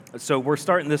So we're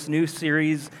starting this new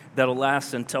series that'll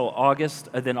last until August.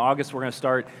 Then August, we're going to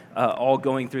start all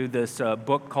going through this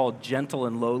book called Gentle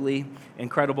and Lowly.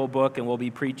 Incredible book, and we'll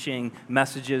be preaching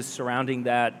messages surrounding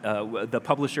that. The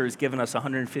publisher has given us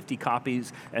 150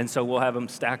 copies, and so we'll have them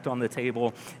stacked on the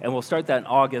table, and we'll start that in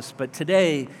August. But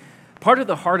today, part of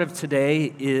the heart of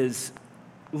today is,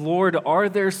 Lord, are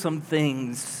there some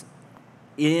things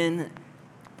in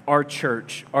our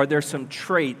church? Are there some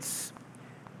traits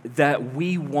that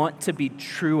we want to be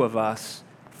true of us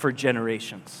for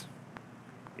generations?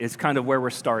 Is kind of where we're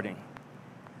starting.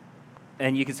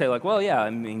 And you can say, like, well, yeah,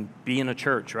 I mean, being a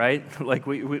church, right? Like,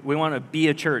 we want to be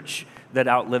a church that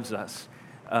outlives us.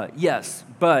 Yes,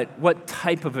 but what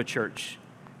type of a church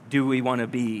do we want to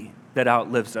be that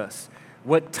outlives us?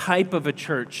 What type of a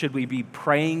church should we be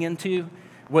praying into?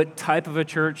 What type of a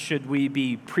church should we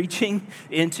be preaching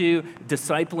into,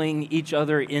 discipling each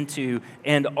other into?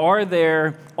 And are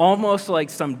there almost like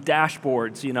some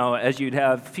dashboards, you know, as you'd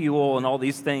have fuel and all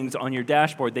these things on your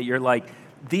dashboard that you're like,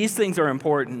 these things are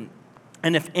important.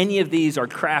 And if any of these are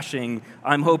crashing,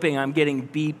 I'm hoping I'm getting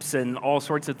beeps and all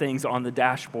sorts of things on the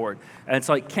dashboard. And it's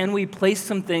like, can we place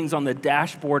some things on the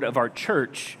dashboard of our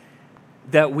church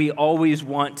that we always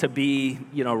want to be,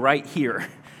 you know, right here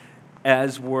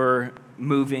as we're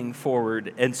moving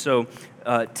forward? And so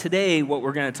today what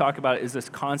we're going to talk about is this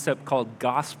concept called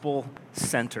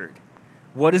gospel-centered.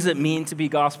 What does it mean to be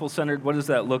gospel-centered? What does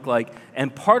that look like?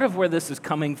 And part of where this is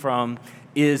coming from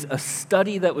is a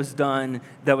study that was done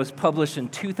that was published in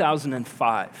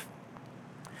 2005.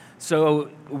 So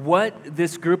what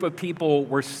this group of people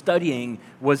were studying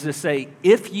was to say,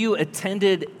 if you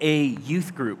attended a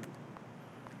youth group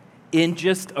in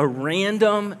just a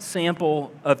random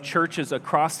sample of churches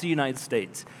across the United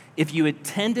States, if you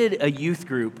attended a youth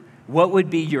group, what would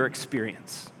be your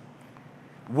experience?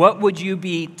 What would you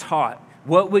be taught?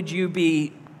 What would you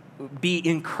be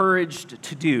encouraged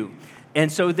to do? And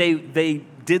so they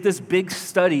did this big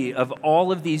study of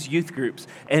all of these youth groups.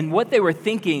 And what they were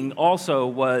thinking also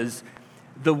was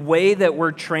the way that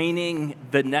we're training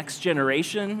the next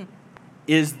generation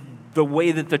is the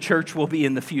way that the church will be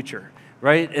in the future.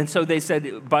 Right? And so they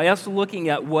said, by us looking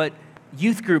at what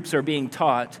youth groups are being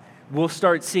taught, we'll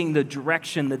start seeing the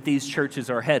direction that these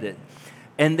churches are headed.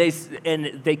 And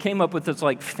they came up with this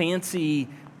like fancy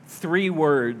 3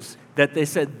 words that they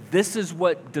said, this is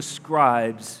what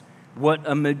describes what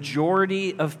a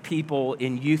majority of people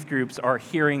in youth groups are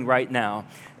hearing right now.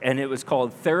 And it was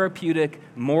called therapeutic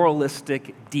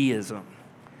moralistic deism.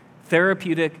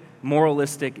 Therapeutic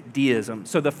moralistic deism.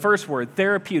 So the first word,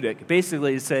 therapeutic,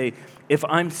 basically is say, if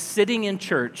I'm sitting in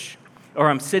church or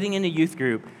I'm sitting in a youth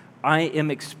group, I am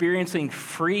experiencing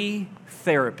free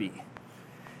therapy.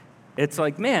 It's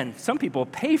like, man, some people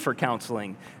pay for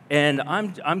counseling, and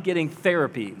I'm getting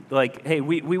therapy. Like, hey,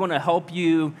 we want to help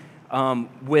you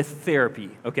with therapy,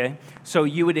 okay? So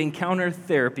you would encounter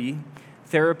therapy,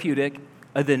 therapeutic,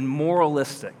 and then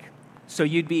moralistic. So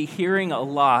you'd be hearing a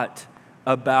lot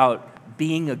about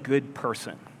being a good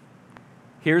person.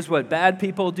 Here's what bad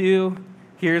people do.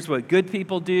 Here's what good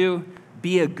people do.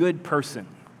 Be a good person.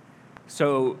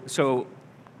 So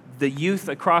the youth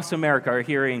across America are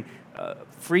hearing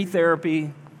free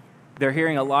therapy. They're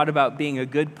hearing a lot about being a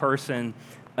good person.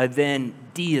 Then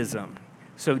deism.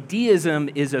 So deism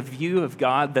is a view of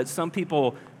God that some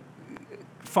people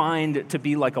find to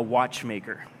be like a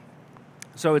watchmaker.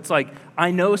 So it's like,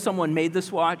 I know someone made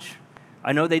this watch.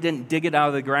 I know they didn't dig it out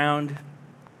of the ground.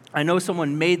 I know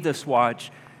someone made this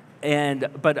watch,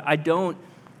 but I don't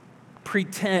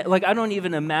pretend, like I don't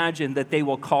even imagine that they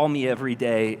will call me every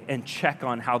day and check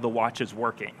on how the watch is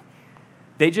working.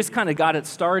 They just kind of got it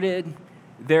started.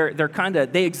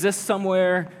 They exist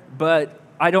somewhere, but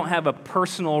I don't have a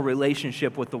personal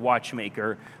relationship with the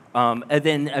watchmaker. And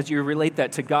then as you relate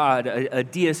that to God, a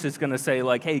deist is going to say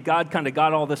like, hey, God kind of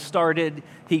got all this started.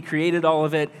 He created all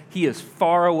of it. He is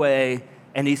far away,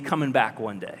 and he's coming back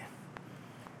one day.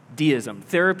 Deism,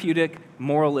 therapeutic,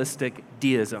 moralistic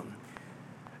deism.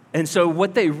 And so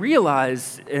what they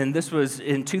realized, and this was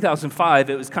in 2005,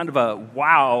 it was kind of a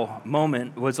wow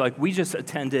moment, was like we just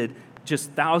attended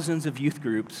just thousands of youth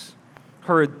groups,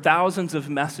 heard thousands of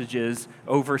messages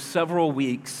over several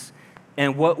weeks,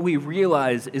 and what we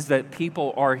realize is that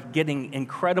people are getting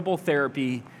incredible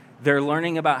therapy. They're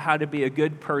learning about how to be a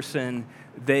good person.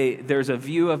 There's a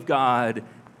view of God,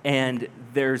 and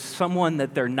there's someone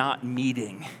that they're not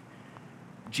meeting,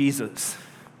 Jesus.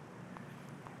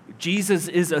 Jesus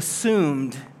is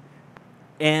assumed,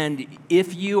 and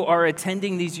if you are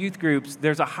attending these youth groups,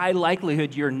 there's a high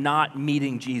likelihood you're not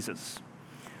meeting Jesus.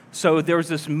 So there was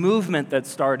this movement that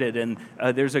started, and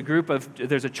there's a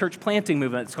church planting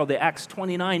movement. It's called the Acts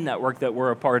 29 network that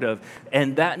we're a part of.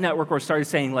 And that network started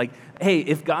saying, like, hey,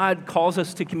 if God calls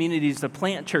us to communities to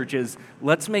plant churches,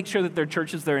 let's make sure that they're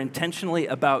churches that are intentionally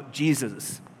about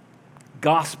Jesus.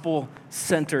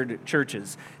 Gospel-centered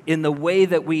churches. In the way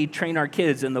that we train our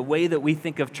kids, in the way that we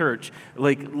think of church,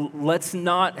 like, let's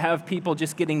not have people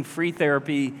just getting free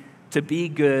therapy to be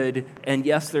good, and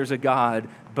yes, there's a God,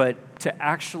 but to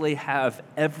actually have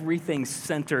everything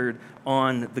centered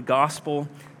on the gospel,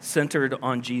 centered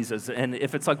on Jesus. And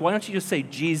if it's like, why don't you just say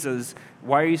Jesus?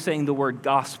 Why are you saying the word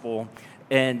gospel?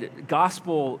 And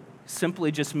gospel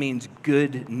simply just means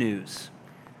good news.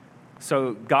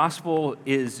 So gospel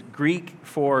is Greek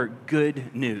for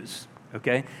good news,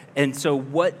 okay? And so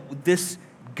what this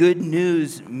good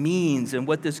news means and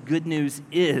what this good news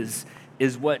is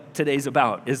what today's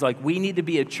about. Is like, we need to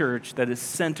be a church that is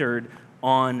centered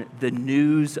on the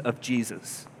news of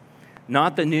Jesus.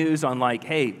 Not the news on like,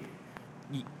 hey,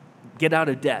 get out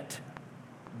of debt,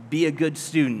 be a good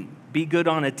student, be good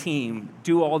on a team,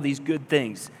 do all these good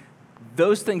things.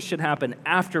 Those things should happen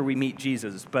after we meet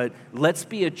Jesus, but let's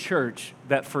be a church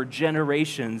that for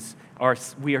generations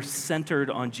we are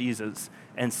centered on Jesus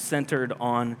and centered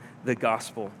on the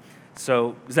gospel.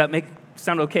 So does that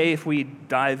sound okay if we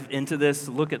dive into this,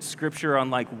 look at scripture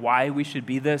on like why we should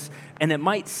be this? And it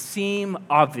might seem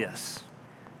obvious.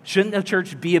 Shouldn't a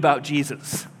church be about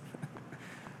Jesus?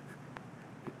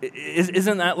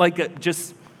 Isn't that like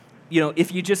just,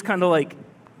 if you just kind of like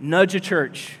nudge a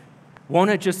church, won't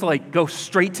it just like go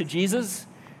straight to Jesus?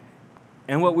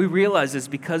 And what we realize is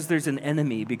because there's an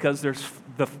enemy, because there's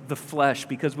the flesh,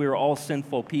 because we are all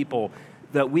sinful people,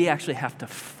 that we actually have to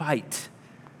fight.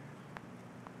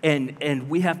 And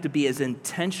we have to be as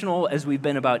intentional as we've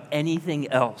been about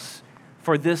anything else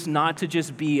for this not to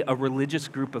just be a religious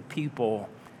group of people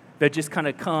that just kind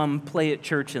of come, play at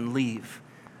church, and leave,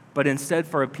 but instead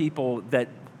for a people that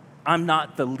I'm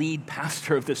not the lead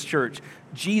pastor of this church.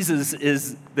 Jesus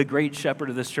is the great shepherd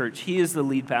of this church. He is the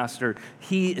lead pastor.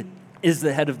 He is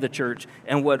the head of the church.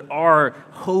 And what our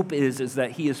hope is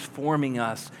that he is forming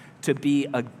us to be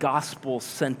a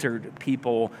gospel-centered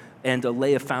people and to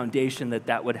lay a foundation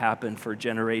that would happen for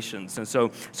generations. And so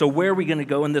where are we going to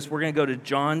go in this? We're going to go to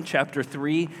John chapter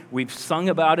 3. We've sung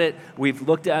about it. We've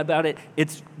looked about it.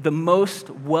 It's the most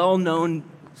well-known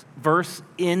verse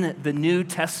in the New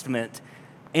Testament,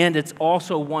 and it's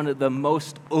also one of the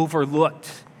most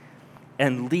overlooked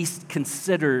and least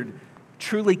considered,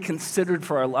 truly considered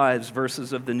for our lives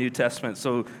verses of the New Testament.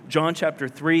 So John chapter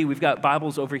 3, we've got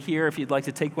Bibles over here. If you'd like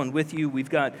to take one with you, we've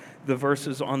got the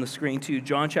verses on the screen too.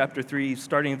 John chapter 3,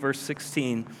 starting in verse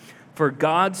 16. For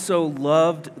God so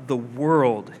loved the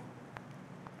world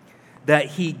that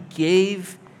he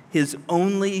gave his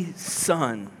only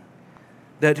Son,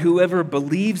 that whoever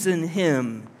believes in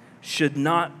him should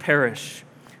not perish,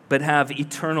 but have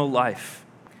eternal life.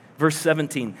 Verse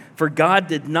 17, for God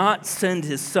did not send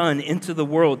his Son into the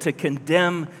world to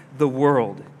condemn the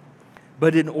world,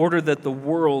 but in order that the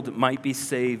world might be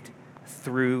saved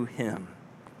through him.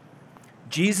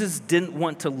 Jesus didn't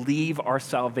want to leave our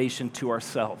salvation to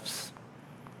ourselves.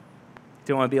 He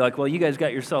didn't want to be like, well, you guys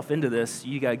got yourself into this,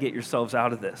 you got to get yourselves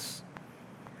out of this.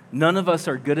 None of us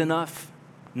are good enough.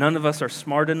 None of us are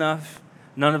smart enough.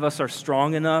 None of us are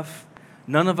strong enough.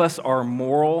 None of us are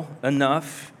moral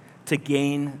enough to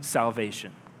gain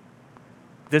salvation.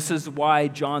 This is why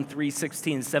John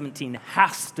 3:16, 17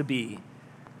 has to be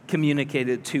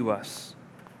communicated to us.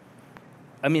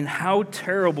 I mean, how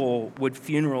terrible would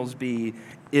funerals be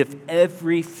if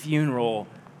every funeral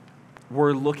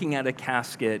we're looking at a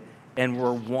casket and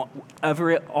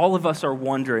all of us are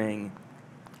wondering,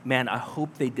 man, I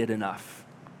hope they did enough.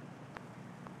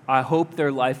 I hope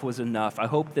their life was enough. I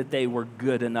hope that they were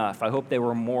good enough. I hope they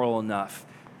were moral enough.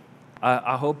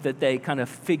 I hope that they kind of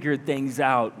figured things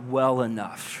out well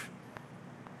enough.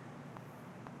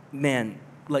 Man,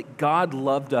 like God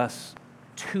loved us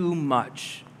too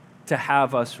much to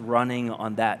have us running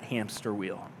on that hamster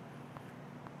wheel.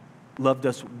 Loved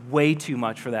us way too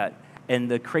much for that.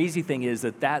 And the crazy thing is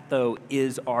that though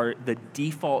is the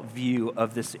default view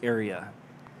of this area.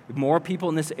 More people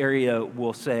in this area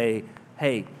will say,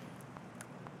 hey,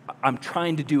 I'm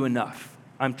trying to do enough.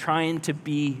 I'm trying to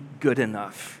be good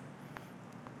enough.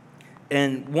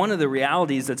 And one of the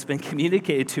realities that's been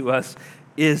communicated to us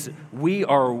is we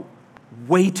are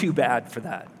way too bad for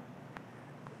that.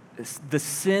 The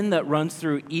sin that runs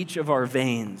through each of our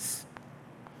veins,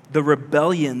 the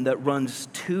rebellion that runs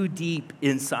too deep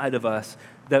inside of us,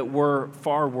 that we're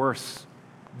far worse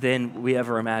than we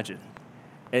ever imagined.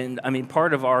 And I mean,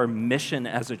 part of our mission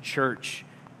as a church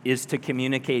is to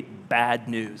communicate bad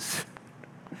news.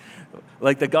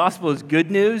 Like the gospel is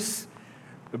good news,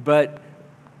 but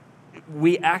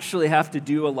we actually have to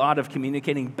do a lot of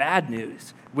communicating bad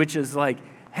news, which is like,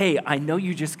 hey, I know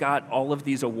you just got all of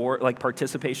these award, like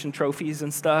participation trophies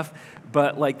and stuff,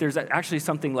 but like there's actually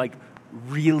something like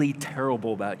really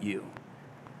terrible about you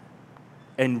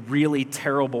and really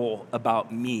terrible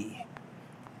about me.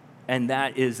 And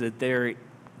that is that there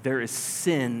is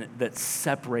sin that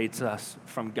separates us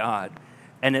from God.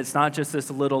 And it's not just this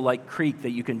little like creek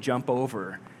that you can jump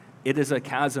over. It is a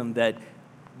chasm that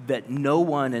no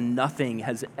one and nothing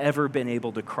has ever been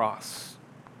able to cross.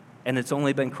 And it's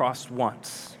only been crossed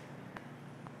once.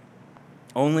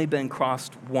 Only been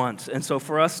crossed once. And so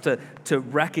for us to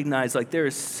recognize like there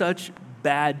is such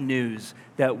bad news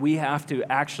that we have to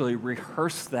actually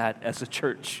rehearse that as a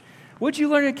church. What'd you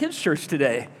learn at kids' church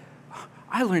today?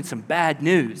 I learned some bad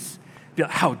news.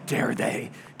 How dare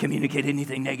they communicate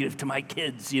anything negative to my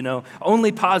kids,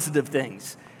 only positive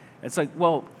things. It's like,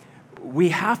 well, we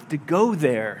have to go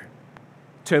there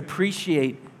to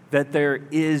appreciate that there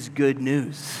is good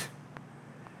news.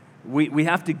 We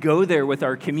have to go there with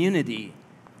our community.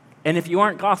 And if you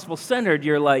aren't gospel-centered,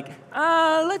 you're like,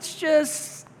 let's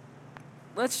just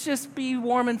be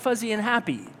warm and fuzzy and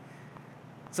happy.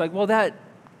 It's like, well, that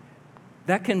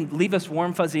can leave us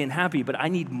warm, fuzzy, and happy, but I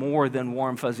need more than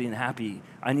warm, fuzzy, and happy.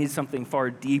 I need something far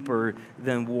deeper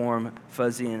than warm,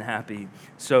 fuzzy, and happy.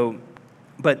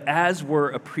 But as we're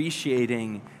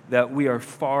appreciating that we are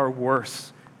far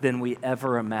worse than we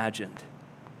ever imagined.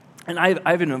 And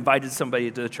I've invited somebody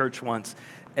to the church once,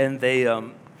 and they,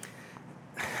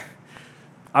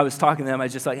 I was talking to them, I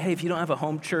was just like, hey, if you don't have a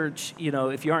home church,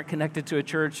 if you aren't connected to a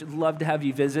church, I'd love to have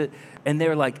you visit. And they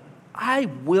were like, I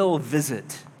will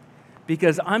visit.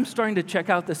 Because I'm starting to check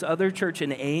out this other church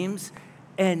in Ames,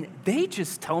 and they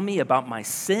just tell me about my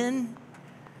sin,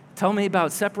 tell me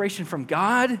about separation from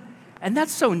God, and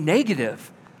that's so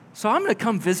negative. So I'm going to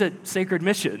come visit Sacred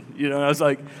Mission. I was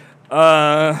like,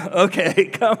 okay,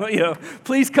 come,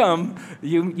 please come.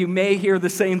 You may hear the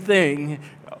same thing.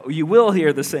 You will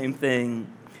hear the same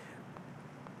thing.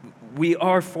 We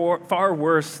are far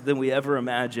worse than we ever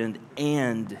imagined,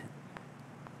 and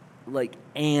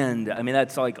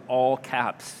that's like all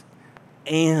caps.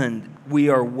 And we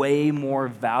are way more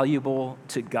valuable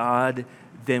to God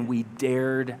than we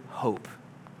dared hope.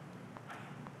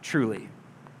 Truly.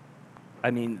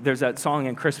 There's that song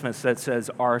in Christmas that says,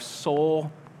 our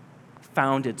soul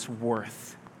found its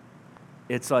worth.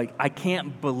 It's like, I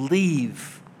can't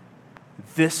believe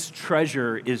this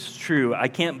treasure is true. I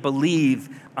can't believe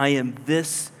I am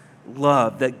this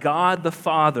loved, that God the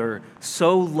Father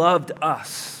so loved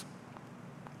us.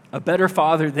 A better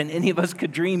Father than any of us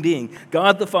could dream being.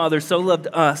 God the Father so loved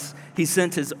us, He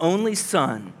sent His only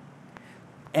Son,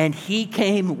 and He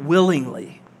came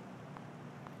willingly.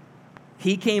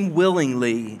 He came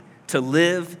willingly to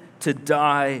live, to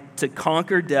die, to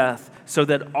conquer death, so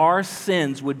that our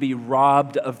sins would be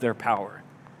robbed of their power.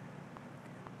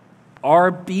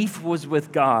 Our beef was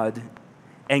with God,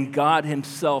 and God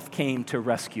Himself came to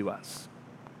rescue us.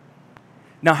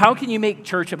 Now, how can you make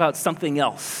church about something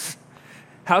else?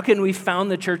 How can we found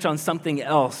the church on something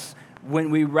else when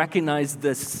we recognize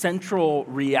the central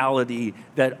reality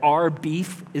that our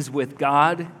beef is with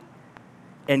God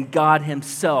and God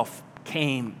Himself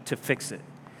came to fix it?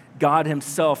 God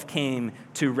Himself came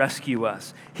to rescue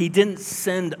us. He didn't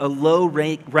send a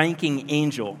low-ranking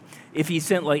angel. If He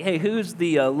sent hey, who's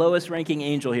the lowest-ranking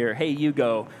angel here? Hey, you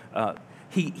go.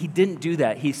 He didn't do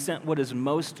that. He sent what is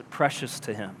most precious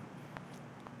to Him.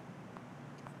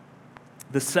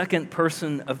 The second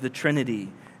person of the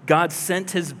Trinity. God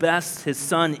sent His best, His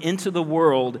Son, into the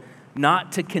world,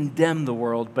 not to condemn the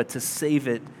world, but to save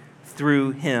it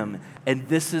through Him. And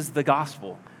this is the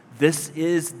gospel. This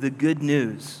is the good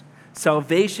news.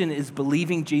 Salvation is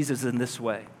believing Jesus in this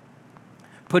way.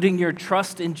 Putting your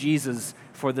trust in Jesus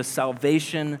for the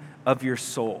salvation of your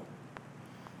soul.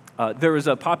 There was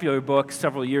a popular book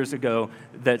several years ago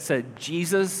that said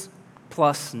Jesus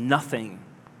plus nothing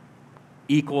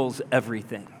equals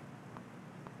everything.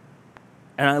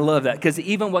 And I love that, because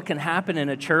even what can happen in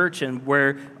a church and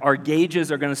where our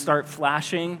gauges are going to start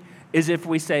flashing is if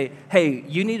we say, hey,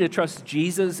 you need to trust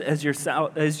Jesus as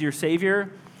your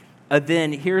Savior,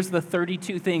 then here's the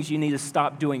 32 things you need to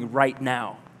stop doing right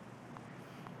now.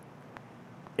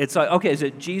 It's like, okay, is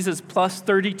it Jesus plus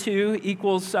 32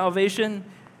 equals salvation?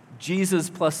 Jesus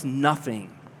plus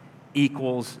nothing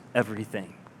equals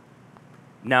everything.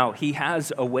 Now, He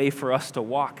has a way for us to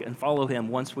walk and follow Him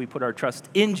once we put our trust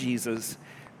in Jesus,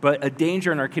 but a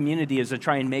danger in our community is to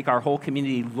try and make our whole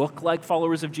community look like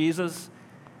followers of Jesus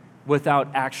without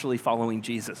actually following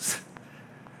Jesus.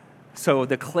 So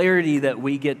the clarity that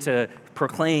we get to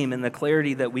proclaim and the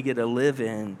clarity that we get to live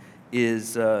in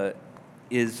is a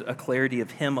clarity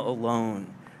of Him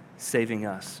alone saving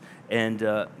us. And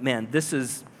man,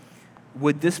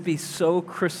 would this be so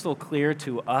crystal clear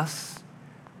to us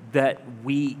that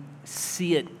we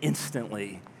see it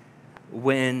instantly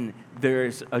when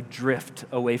there's a drift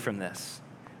away from this?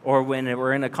 Or when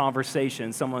we're in a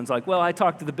conversation, someone's like, well, I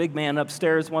talk to the big man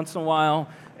upstairs once in a while,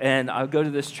 and I'll go to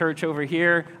this church over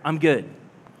here, I'm good.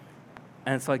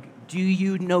 And it's like, do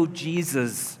you know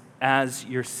Jesus as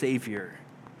your Savior?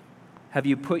 Have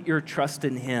you put your trust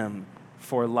in Him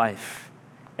for life?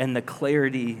 And the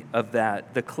clarity of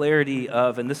that, the clarity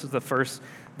of, and this is the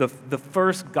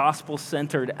first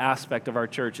gospel-centered aspect of our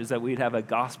church, is that we'd have a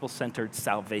gospel-centered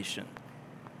salvation.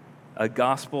 A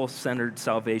gospel-centered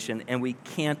salvation, and we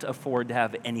can't afford to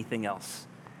have anything else.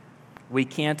 We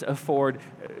can't afford,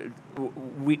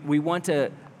 we want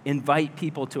to invite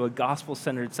people to a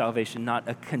gospel-centered salvation, not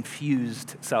a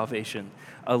confused salvation,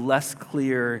 a less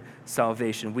clear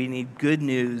salvation. We need good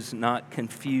news, not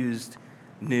confused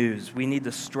news. We need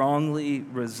to strongly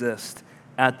resist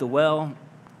at the well,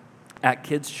 at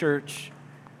kids' church,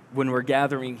 when we're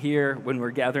gathering here, when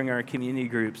we're gathering our community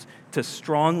groups, to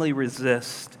strongly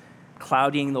resist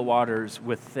clouding the waters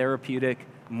with therapeutic,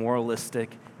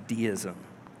 moralistic deism.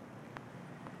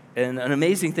 And an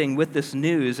amazing thing with this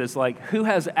news is like, who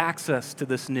has access to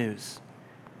this news?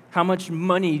 How much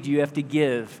money do you have to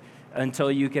give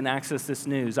until you can access this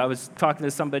news? I was talking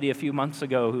to somebody a few months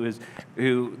ago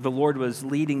who the Lord was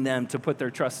leading them to put their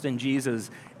trust in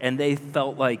Jesus, and they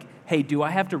felt like, hey, do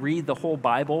I have to read the whole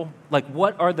Bible? Like,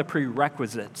 what are the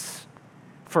prerequisites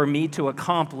for me to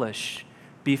accomplish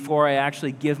before I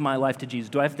actually give my life to Jesus?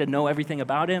 Do I have to know everything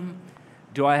about Him?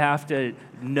 Do I have to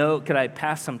know, could I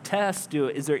pass some tests?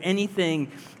 Is there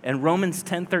anything? And Romans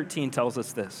 10:13 tells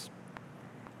us this.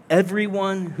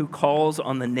 Everyone who calls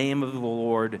on the name of the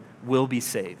Lord will be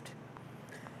saved.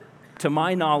 To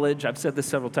my knowledge, I've said this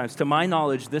several times, to my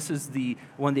knowledge, this is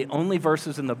one of the only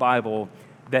verses in the Bible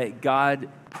that God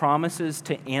promises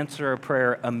to answer a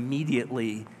prayer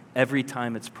immediately every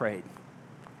time it's prayed.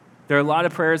 There are a lot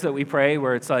of prayers that we pray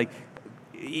where it's like,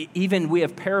 even we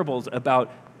have parables about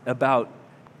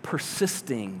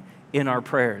persisting in our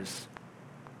prayers.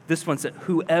 This one said,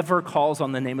 whoever calls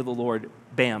on the name of the Lord,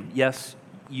 bam, yes,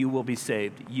 you will be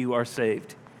saved. You are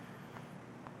saved.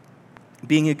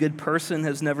 Being a good person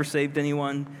has never saved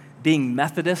anyone. Being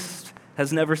Methodist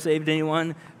has never saved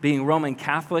anyone. Being Roman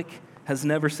Catholic has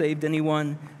never saved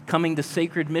anyone. Coming to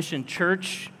Sacred Mission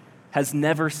Church has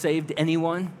never saved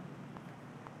anyone.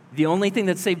 The only thing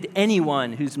that saved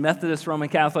anyone who's Methodist, Roman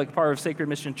Catholic, part of Sacred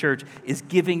Mission Church is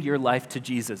giving your life to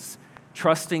Jesus,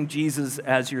 trusting Jesus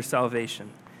as your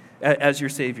salvation, as your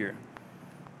Savior.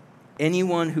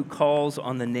 Anyone who calls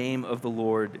on the name of the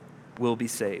Lord will be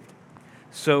saved.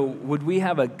 So would we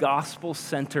have a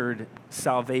gospel-centered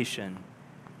salvation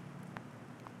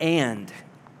and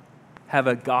have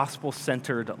a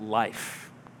gospel-centered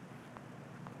life?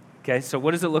 Okay, so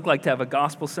what does it look like to have a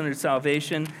gospel-centered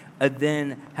salvation and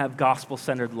then have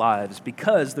gospel-centered lives?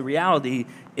 Because the reality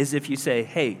is, if you say,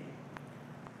 hey,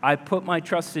 I put my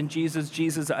trust in Jesus.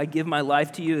 Jesus, I give my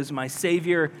life to you as my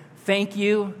Savior. Thank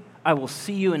you. I will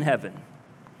see you in heaven.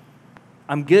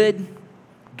 I'm good.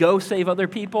 Go save other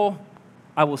people.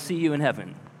 I will see you in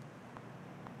heaven.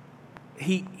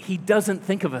 He doesn't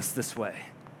think of us this way,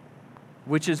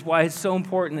 which is why it's so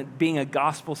important that being a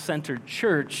gospel-centered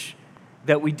church,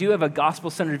 that we do have a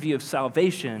gospel-centered view of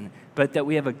salvation, but that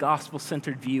we have a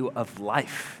gospel-centered view of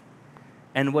life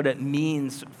and what it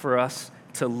means for us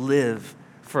to live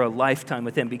for a lifetime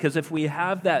with Him. Because if we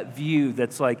have that view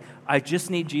that's like, I just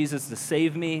need Jesus to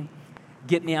save me,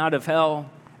 get me out of hell,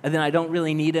 and then I don't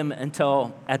really need Him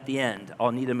until at the end,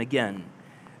 I'll need Him again,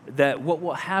 that what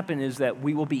will happen is that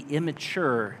we will be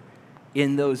immature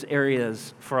in those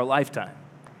areas for a lifetime.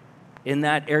 In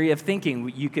that area of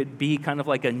thinking, you could be kind of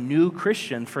like a new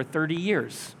Christian for 30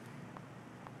 years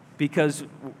because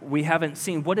we haven't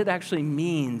seen what it actually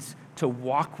means to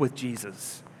walk with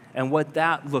Jesus and what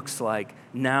that looks like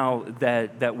now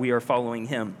that we are following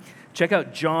Him. Check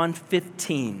out John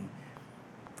 15.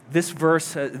 This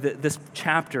verse, this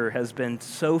chapter has been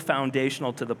so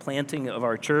foundational to the planting of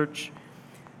our church.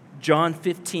 John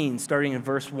 15, starting in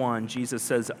verse 1, Jesus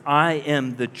says, I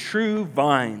am the true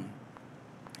vine.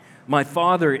 My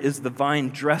Father is the vine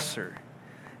dresser.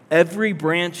 Every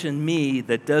branch in me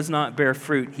that does not bear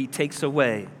fruit, He takes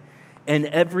away. And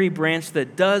every branch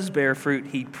that does bear fruit,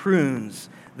 He prunes,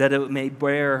 that it may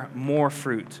bear more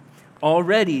fruit.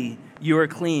 Already you are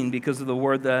clean because of the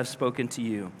word that I have spoken to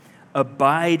you.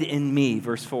 Abide in me,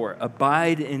 verse 4.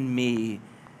 Abide in me,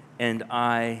 and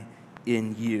I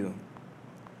in you.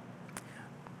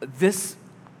 This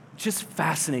just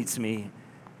fascinates me.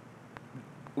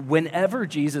 Whenever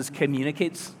Jesus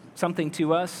communicates something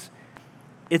to us,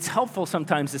 it's helpful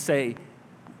sometimes to say,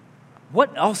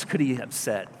 what else could he have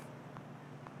said?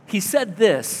 He said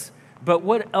this, but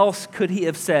what else could he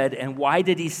have said, and why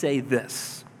did he say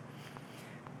this?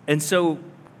 And so,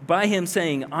 by him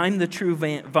saying, I'm the true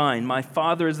vine, my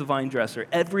Father is the vine dresser.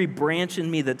 Every branch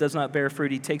in me that does not bear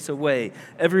fruit, he takes away.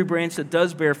 Every branch that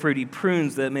does bear fruit, he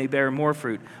prunes that it may bear more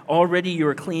fruit. Already you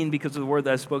are clean because of the word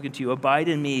that I've spoken to you. Abide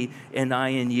in me, and I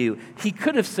in you. He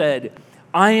could have said,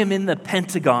 I am in the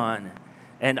Pentagon,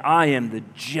 and I am the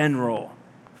general,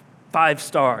 5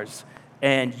 stars,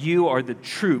 and you are the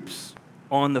troops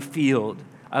on the field.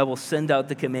 I will send out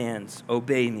the commands.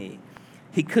 Obey me.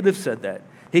 He could have said that.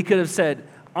 He could have said,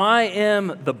 I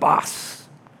am the boss.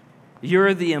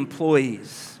 You're the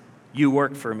employees. You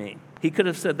work for me. He could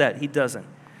have said that. He doesn't.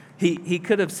 He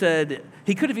could have said,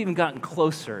 he could have even gotten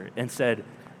closer and said,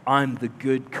 I'm the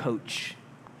good coach,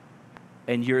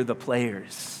 and you're the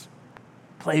players.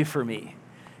 Play for me.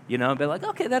 You know, be like,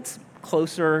 okay, that's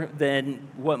closer than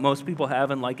what most people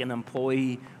have in like an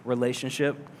employee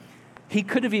relationship. He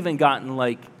could have even gotten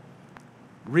like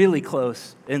really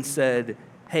close and said,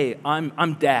 hey,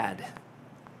 I'm dad.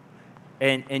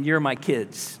 And you're my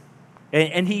kids.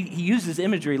 And he uses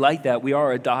imagery like that. We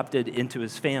are adopted into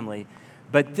his family.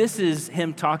 But this is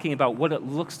him talking about what it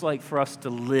looks like for us to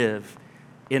live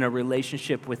in a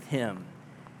relationship with him.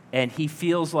 And he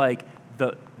feels like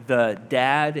the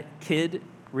dad-kid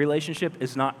relationship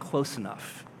is not close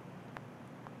enough.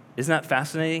 Isn't that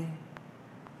fascinating?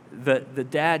 The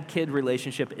dad-kid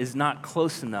relationship is not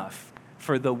close enough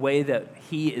for the way that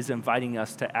he is inviting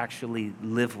us to actually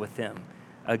live with him.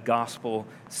 A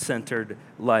gospel-centered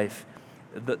life.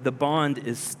 The bond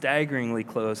is staggeringly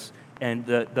close, and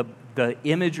the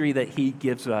imagery that he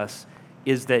gives us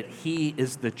is that he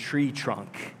is the tree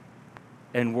trunk,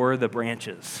 and we're the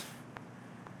branches.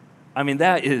 I mean,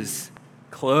 that is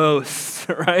close,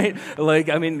 right? Like,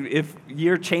 I mean, if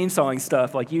you're chainsawing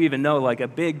stuff, like you even know, like a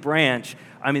big branch,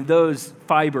 I mean, those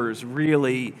fibers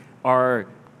really are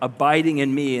abiding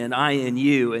in me and I in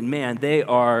you. And man, they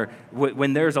are,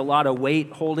 when there's a lot of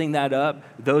weight holding that up,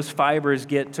 those fibers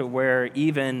get to where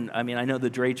even, I mean, I know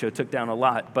the derecho took down a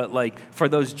lot, but like for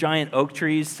those giant oak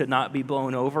trees to not be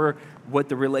blown over, what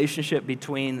the relationship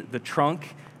between the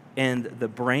trunk and the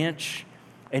branch,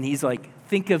 and he's like,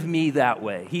 think of me that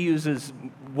way. He uses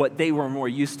what they were more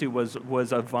used to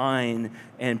was a vine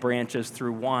and branches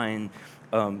through wine.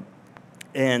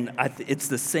 And it's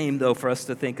the same, though, for us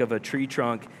to think of a tree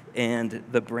trunk and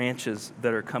the branches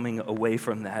that are coming away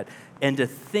from that, and to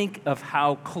think of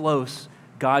how close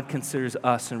God considers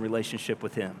us in relationship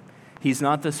with him. He's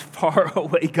not this far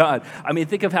away God. I mean,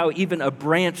 think of how even a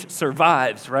branch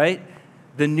survives, right?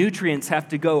 The nutrients have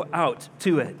to go out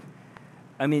to it.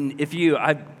 I mean,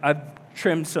 I've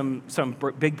trimmed some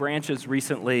big branches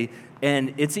recently,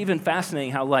 and it's even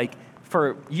fascinating how, like,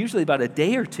 for usually about a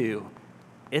day or two,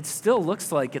 it still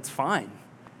looks like it's fine.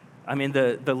 I mean,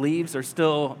 the leaves are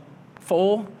still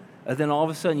full, and then all of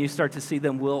a sudden you start to see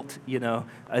them wilt, you know,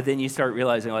 and then you start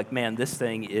realizing, like, man, this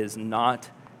thing is not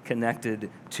connected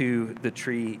to the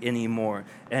tree anymore.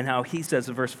 And how he says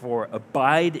in verse 4,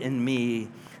 abide in me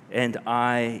and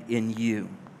I in you.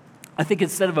 I think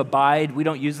instead of abide, we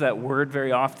don't use that word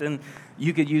very often.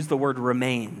 You could use the word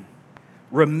remain.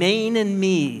 Remain in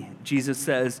me, Jesus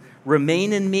says.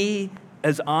 Remain in me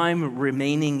as I'm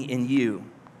remaining in you.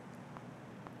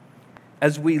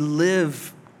 As we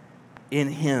live in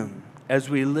him, as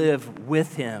we live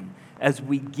with him, as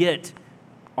we get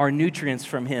our nutrients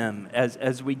from him,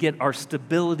 as we get our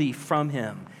stability from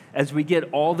him, as we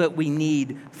get all that we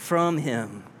need from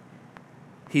him,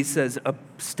 he says,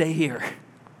 stay here.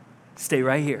 Stay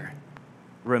right here.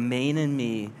 Remain in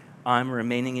me. I'm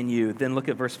remaining in you. Then look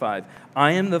at verse 5.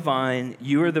 I am the vine,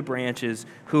 you are the branches.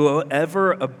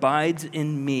 Whoever abides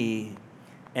in me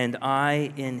and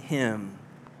I in him,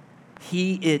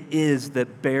 he it is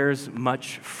that bears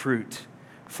much fruit.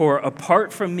 For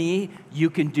apart from me,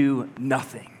 you can do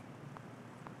nothing.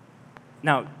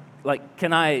 Now, like,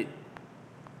 can I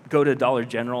go to Dollar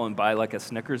General and buy like a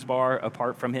Snickers bar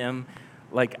apart from him?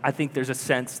 Like, I think there's a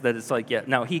sense that it's like, yeah,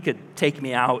 now he could take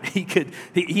me out.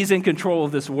 He's in control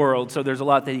of this world, so there's a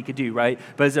lot that he could do, right?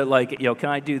 But is it like, you know, can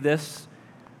I do this?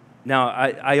 Now,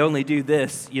 I only do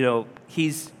this. You know,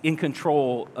 he's in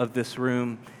control of this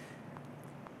room.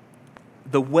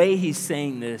 The way he's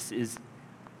saying this is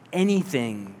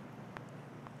anything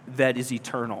that is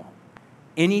eternal,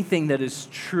 anything that is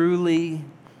truly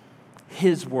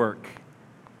his work,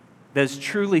 that is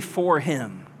truly for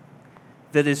him,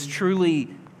 that is truly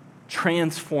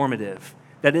transformative,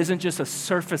 that isn't just a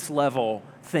surface level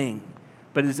thing,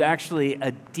 but is actually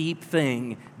a deep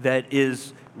thing that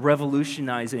is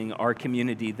revolutionizing our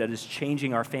community, that is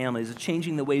changing our families, is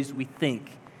changing the ways we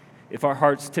think. If our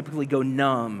hearts typically go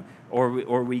numb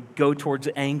or we go towards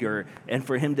anger, and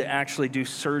for him to actually do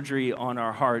surgery on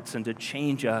our hearts and to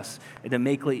change us and to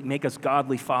make us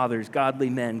godly fathers, godly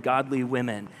men, godly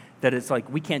women, that it's like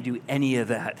we can't do any of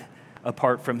that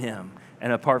apart from him.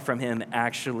 And apart from him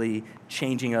actually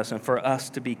changing us, and for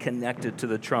us to be connected to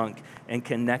the trunk and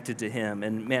connected to him.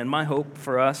 And man, my hope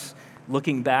for us,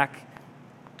 looking back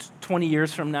 20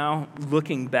 years from now,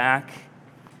 looking back,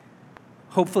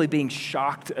 hopefully being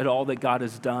shocked at all that God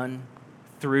has done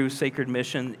through Sacred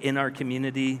Mission in our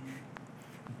community,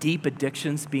 deep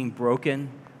addictions being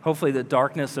broken, hopefully the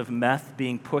darkness of meth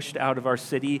being pushed out of our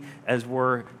city as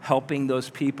we're helping those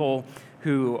people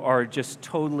who are just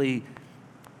totally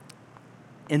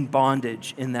in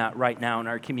bondage in that right now in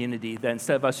our community, that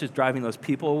instead of us just driving those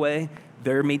people away,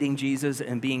 they're meeting Jesus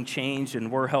and being changed,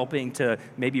 and we're helping to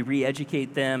maybe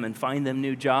re-educate them and find them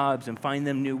new jobs and find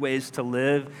them new ways to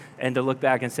live, and to look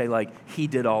back and say, like, he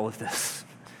did all of this.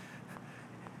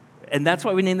 And that's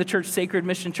why we named the church Sacred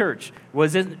Mission Church.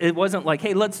 It wasn't like,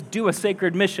 hey, let's do a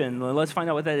sacred mission. Let's find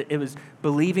out what that is. It was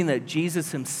believing that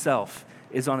Jesus himself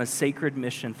is on a sacred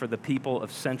mission for the people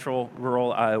of central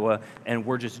rural Iowa, and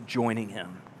we're just joining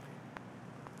him.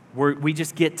 We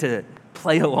just get to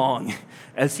play along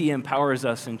as he empowers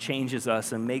us and changes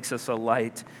us and makes us a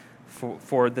light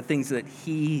for the things that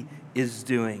he is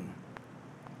doing.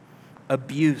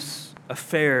 Abuse,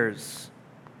 affairs,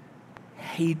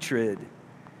 hatred.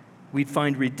 We'd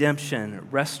find redemption,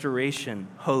 restoration,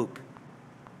 hope,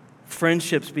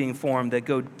 friendships being formed that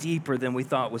go deeper than we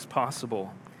thought was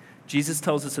possible. Jesus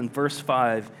tells us in verse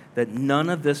 5 that none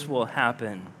of this will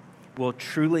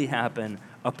truly happen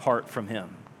apart from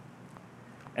him.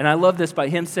 And I love this by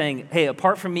him saying, hey,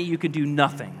 apart from me, you can do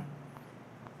nothing.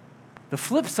 The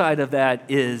flip side of that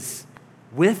is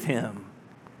with him,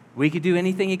 we could do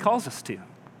anything he calls us to.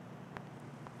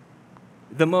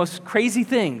 The most crazy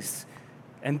things,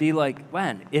 and be like,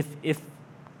 man, if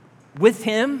with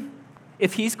him,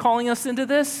 if he's calling us into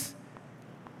this,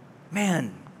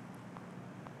 man,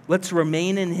 let's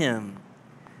remain in him,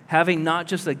 having not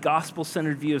just a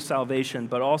gospel-centered view of salvation,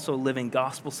 but also living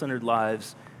gospel-centered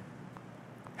lives,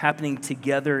 happening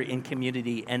together in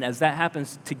community. And as that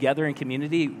happens together in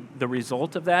community, the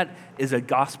result of that is a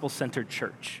gospel-centered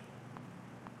church.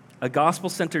 A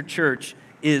gospel-centered church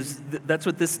that's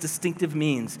what this distinctive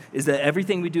means, is that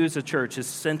everything we do as a church is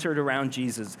centered around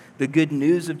Jesus, the good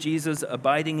news of Jesus,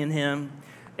 abiding in him.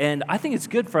 And I think it's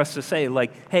good for us to say,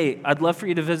 like, hey, I'd love for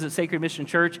you to visit Sacred Mission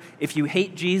Church. If you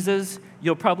hate Jesus,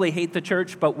 you'll probably hate the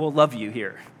church, but we'll love you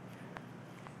here.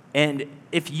 And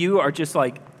if you are just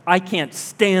like, I can't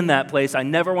stand that place, I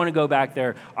never want to go back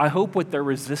there, I hope what they're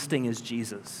resisting is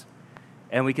Jesus.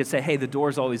 And we could say, hey, the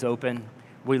door's always open.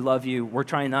 We love you. We're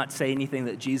trying not to say anything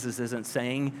that Jesus isn't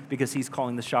saying, because he's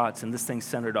calling the shots, and this thing's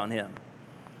centered on him.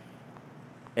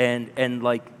 And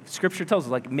like Scripture tells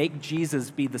us, like, make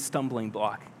Jesus be the stumbling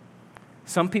block.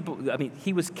 Some people,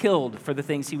 he was killed for the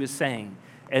things he was saying.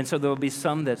 And so there will be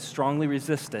some that strongly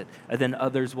resist it, and then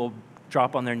others will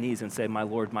drop on their knees and say, my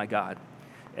Lord, my God.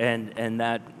 And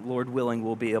that, Lord willing,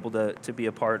 will be able to be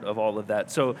a part of all of that.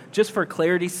 So just for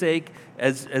clarity's sake,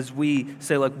 as we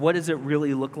say, like, what does it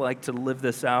really look like to live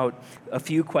this out? A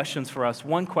few questions for us.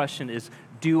 One question is,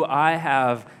 do I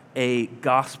have a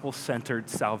gospel-centered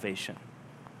salvation?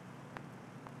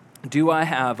 Do I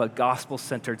have a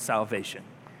gospel-centered salvation?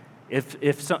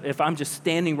 If I'm just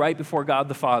standing right before God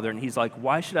the Father, and he's like,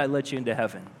 why should I let you into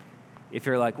heaven? If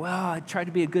you're like, well, I tried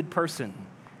to be a good person.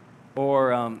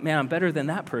 Or, man, I'm better than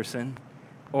that person.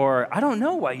 Or, I don't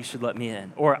know why you should let me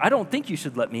in. Or, I don't think you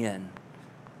should let me in.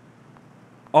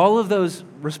 All of those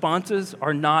responses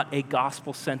are not a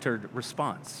gospel-centered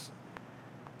response.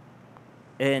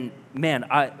 And, man,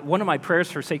 one of my prayers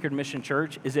for Sacred Mission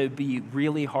Church is it would be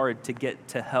really hard to get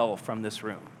to hell from this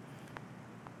room.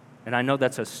 And I know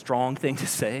that's a strong thing to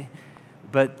say,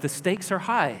 but the stakes are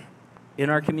high in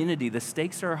our community. The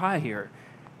stakes are high here.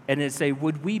 And it's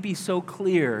would we be so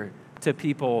clear to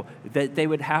people that they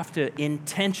would have to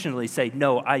intentionally say,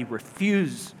 no, I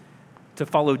refuse to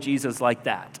follow Jesus like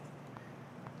that.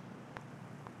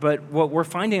 But what we're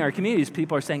finding in our community is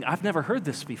people are saying, I've never heard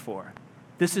this before.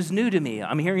 This is new to me.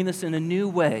 I'm hearing this in a new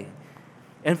way.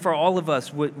 And for all of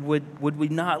us, would we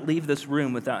not leave this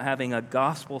room without having a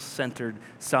gospel-centered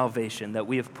salvation, that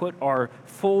we have put our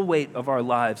full weight of our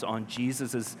lives on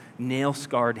Jesus'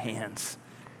 nail-scarred hands,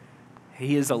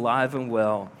 He is alive and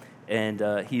well, and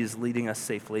he is leading us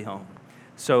safely home.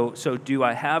 So do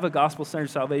I have a gospel-centered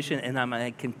salvation, and am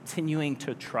I continuing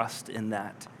to trust in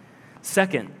that?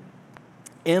 Second,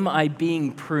 am I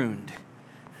being pruned?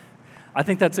 I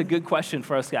think that's a good question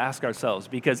for us to ask ourselves,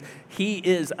 because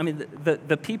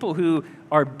the people who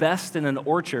are best in an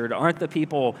orchard aren't the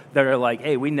people that are like,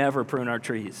 hey, we never prune our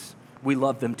trees. We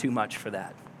love them too much for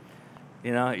that.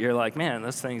 You're like, man,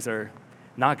 those things are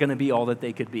not going to be all that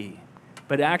they could be.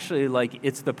 But actually,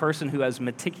 it's the person who has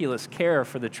meticulous care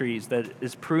for the trees that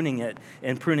is pruning it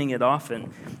and pruning it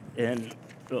often. And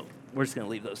we're just going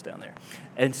to leave those down there.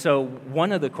 And so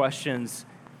one of the questions,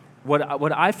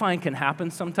 what I find can happen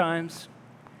sometimes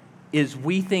is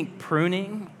we think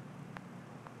pruning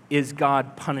is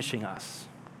God punishing us.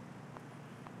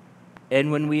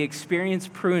 And when we experience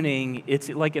pruning, it's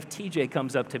like if TJ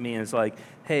comes up to me and is like,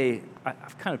 hey,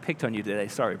 I've kind of picked on you today.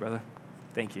 Sorry, brother.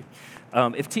 Thank you.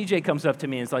 If TJ comes up to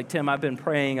me and is like, Tim, I've been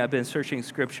praying, I've been searching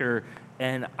Scripture,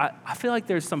 and I feel like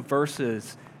there's some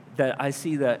verses that I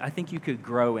see that I think you could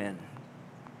grow in.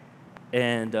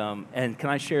 And can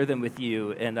I share them with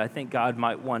you? And I think God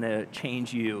might want to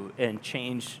change you and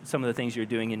change some of the things you're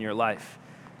doing in your life.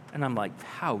 And I'm like,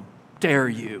 how dare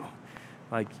you?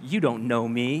 Like, you don't know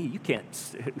me. You can't,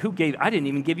 I didn't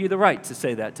even give you the right to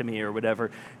say that to me or whatever.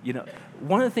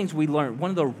 One of the things we learn,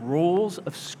 one of the rules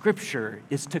of Scripture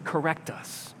is to correct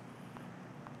us.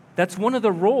 That's one of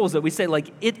the rules that we say,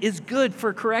 it is good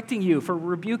for correcting you, for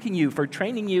rebuking you, for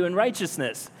training you in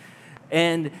righteousness.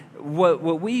 And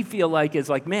what we feel like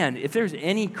is man, if there's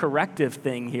any corrective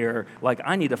thing here,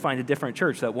 I need to find a different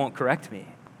church that won't correct me.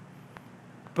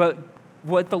 But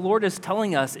what the Lord is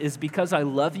telling us is, because I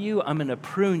love you, I'm going to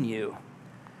prune you.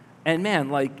 And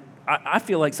man, I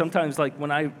feel like sometimes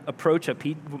when I approach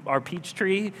our peach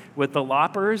tree with the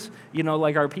loppers,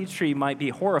 our peach tree might be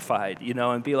horrified,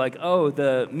 and be like, oh,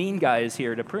 the mean guy is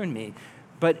here to prune me.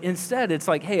 But instead, it's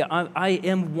hey, I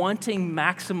am wanting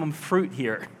maximum fruit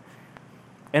here.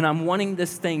 And I'm wanting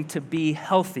this thing to be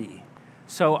healthy.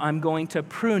 So I'm going to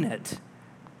prune it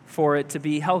for it to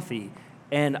be healthy.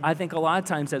 And I think a lot of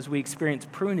times as we experience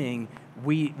pruning,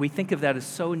 we think of that as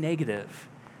so negative,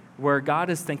 where God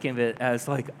is thinking of it as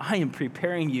I am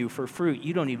preparing you for fruit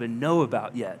you don't even know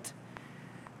about yet.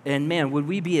 And man, would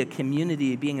we be a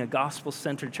community, being a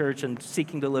gospel-centered church and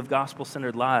seeking to live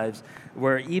gospel-centered lives,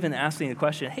 where even asking the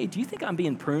question, hey, do you think I'm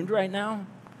being pruned right now?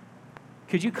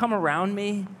 Could you come around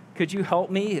me? Could you help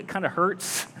me? It kind of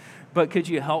hurts, but could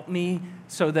you help me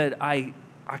so that I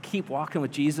keep walking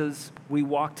with Jesus? We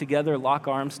walk together, lock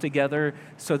arms together,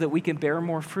 so that we can bear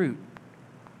more fruit.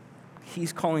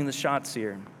 He's calling the shots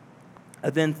here.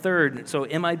 Then third, so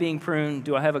am I being pruned?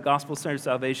 Do I have a gospel-centered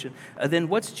salvation? Then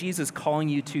what's Jesus calling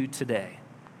you to today?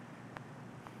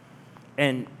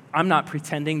 And I'm not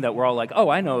pretending that we're all oh,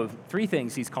 I know 3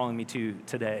 things he's calling me to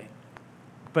today.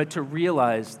 But to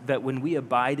realize that when we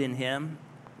abide in him,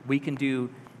 we can do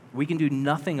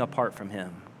nothing apart from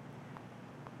him.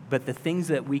 But the things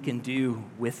that we can do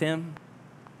with him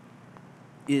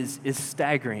is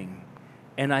staggering.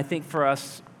 And I think for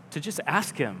us to just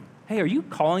ask him, hey, are you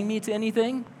calling me to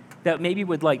anything that maybe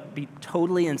would be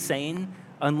totally insane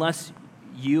unless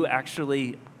you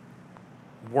actually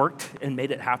worked and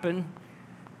made it happen?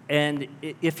 And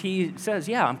if he says,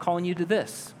 yeah, I'm calling you to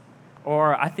this,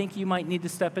 or I think you might need to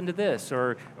step into this,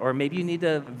 or maybe you need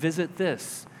to visit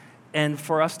this. And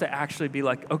for us to actually be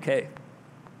okay,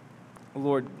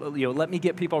 Lord, let me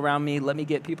get people around me, let me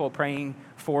get people praying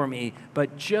for me.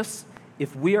 But just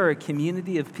if we are a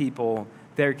community of people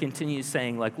that are continuing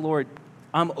saying, Lord,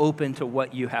 I'm open to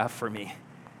what you have for me.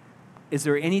 Is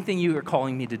there anything you are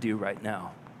calling me to do right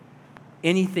now?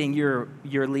 Anything you're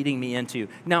leading me into?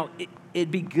 Now,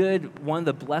 it'd be good, one of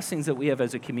the blessings that we have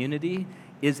as a community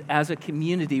is, as a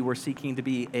community, we're seeking to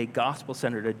be a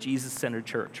gospel-centered, a Jesus-centered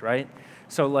church, right?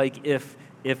 So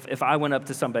if I went up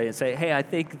to somebody and say, hey, I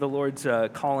think the Lord's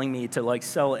calling me to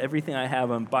sell everything I have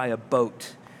and buy a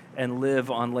boat and live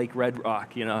on Lake Red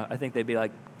Rock, I think they'd be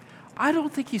like, I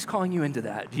don't think he's calling you into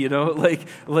that,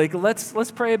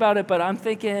 let's pray about it, but I'm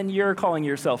thinking you're calling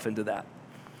yourself into that.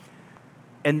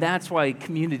 And that's why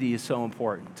community is so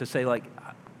important, to say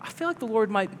I feel like the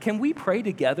Lord can we pray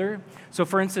together? So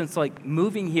for instance,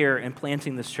 moving here and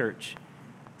planting this church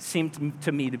seemed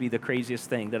to me to be the craziest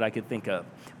thing that I could think of.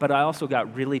 But I also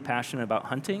got really passionate about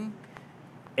hunting,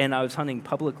 and I was hunting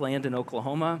public land in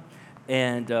Oklahoma,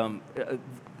 and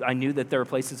I knew that there were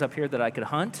places up here that I could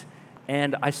hunt,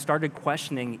 and I started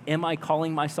questioning, am I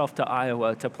calling myself to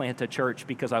Iowa to plant a church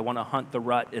because I want to hunt the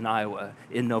rut in Iowa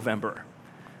in November?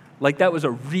 That was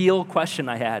a real question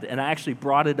I had, and I actually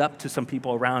brought it up to some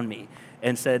people around me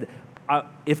and said,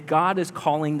 if God is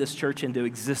calling this church into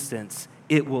existence,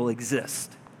 it will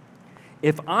exist.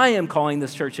 If I am calling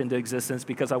this church into existence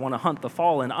because I want to hunt the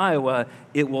fall in Iowa,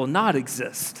 it will not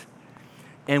exist.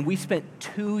 And we spent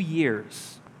 2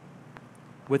 years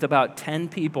with about 10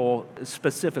 people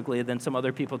specifically, and then some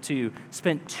other people too,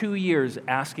 spent 2 years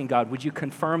asking God, would you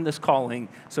confirm this calling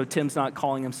so Tim's not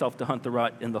calling himself to hunt the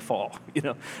rut in the fall?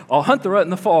 I'll hunt the rut in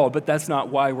the fall, but that's not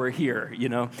why we're here,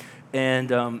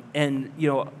 And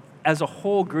as a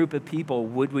whole group of people,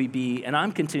 would we be, and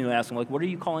I'm continually asking, what are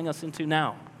you calling us into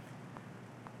now?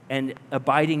 And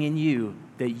abiding in you,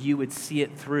 that you would see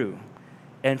it through.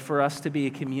 And for us to be a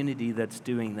community that's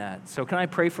doing that. So can I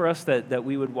pray for us that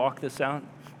we would walk this out?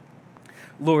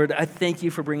 Lord, I thank you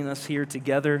for bringing us here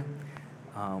together.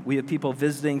 We have people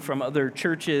visiting from other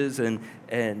churches, and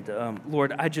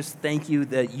Lord, I just thank you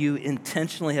that you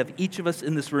intentionally have each of us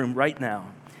in this room right now.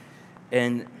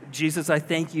 And Jesus, I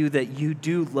thank you that you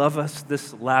do love us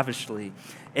this lavishly.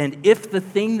 And if the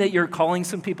thing that you're calling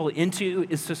some people into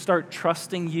is to start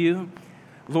trusting you,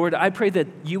 Lord, I pray that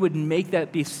you would make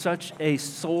that be such a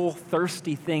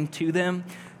soul-thirsty thing to them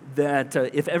that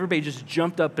if everybody just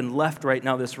jumped up and left right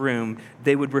now this room,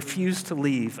 they would refuse to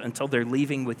leave until they're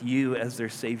leaving with you as their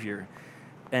Savior.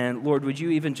 And Lord, would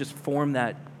you even just form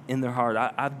that in their heart?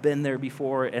 I've been there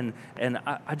before, and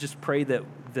I just pray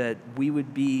that we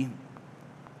would be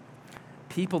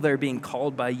people that are being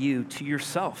called by you to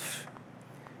yourself.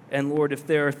 And Lord, if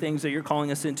there are things that you're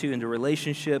calling us into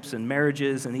relationships and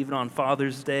marriages and even on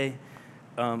Father's Day,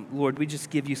 Lord, we just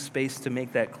give you space to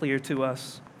make that clear to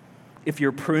us. If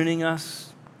you're pruning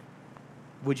us,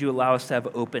 would you allow us to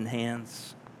have open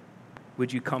hands?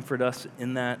 Would you comfort us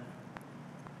in that?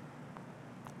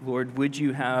 Lord, would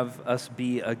you have us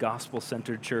be a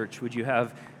gospel-centered church? Would you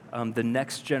have the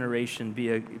next generation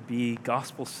be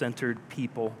gospel-centered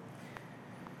people?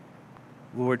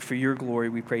 Lord, for your glory,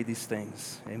 we pray these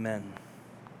things. Amen.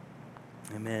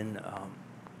 Amen.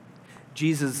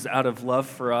 Jesus, out of love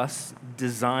for us,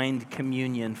 designed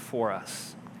communion for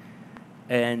us.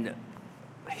 And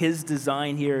his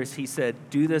design here is, he said,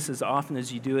 do this as often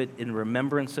as you do it in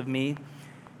remembrance of me.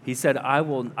 He said, I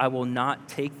will not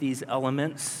take these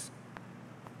elements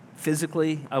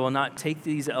physically. I will not take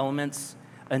these elements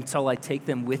until I take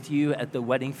them with you at the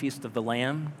wedding feast of the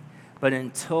Lamb. But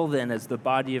until then, as the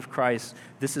body of Christ,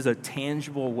 this is a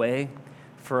tangible way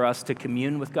for us to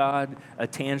commune with God, a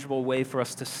tangible way for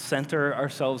us to center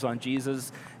ourselves on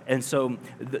Jesus. And so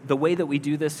the way that we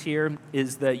do this here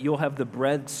is that you'll have the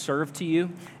bread served to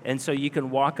you. And so you can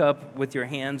walk up with your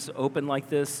hands open like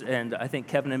this, and I think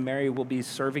Kevin and Mary will be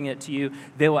serving it to you.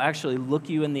 They will actually look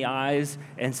you in the eyes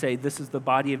and say, this is the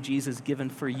body of Jesus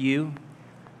given for you.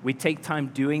 We take time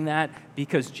doing that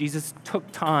because Jesus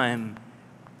took time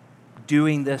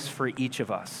doing this for each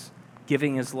of us,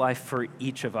 giving his life for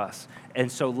each of us. And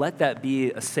so let that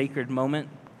be a sacred moment.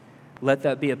 Let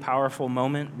that be a powerful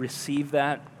moment. Receive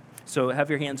that. So have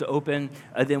your hands open.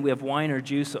 Then we have wine or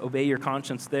juice. Obey your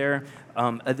conscience there.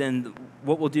 And then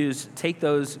what we'll do is take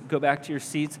those, go back to your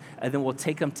seats, and then we'll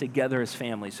take them together as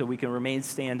family. So we can remain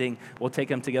standing. We'll take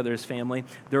them together as family.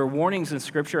 There are warnings in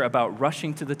Scripture about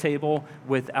rushing to the table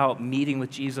without meeting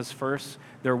with Jesus first.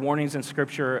 There are warnings in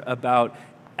Scripture about,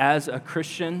 as a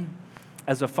Christian,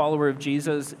 as a follower of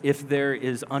Jesus, if there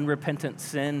is unrepentant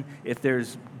sin, if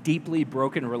there's deeply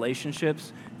broken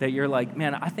relationships, that you're like,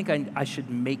 man, I think I should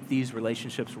make these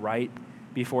relationships right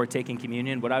before taking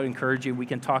communion. What I would encourage you, we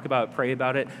can talk about it, pray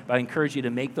about it, but I encourage you to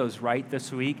make those right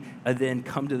this week and then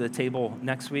come to the table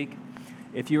next week.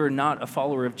 If you are not a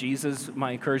follower of Jesus,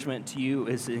 my encouragement to you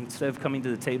is, instead of coming to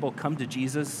the table, come to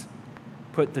Jesus.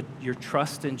 Put your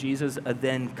trust in Jesus, and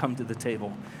then come to the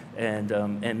table. And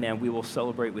man, we will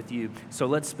celebrate with you. So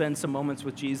let's spend some moments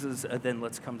with Jesus, and then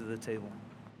let's come to the table.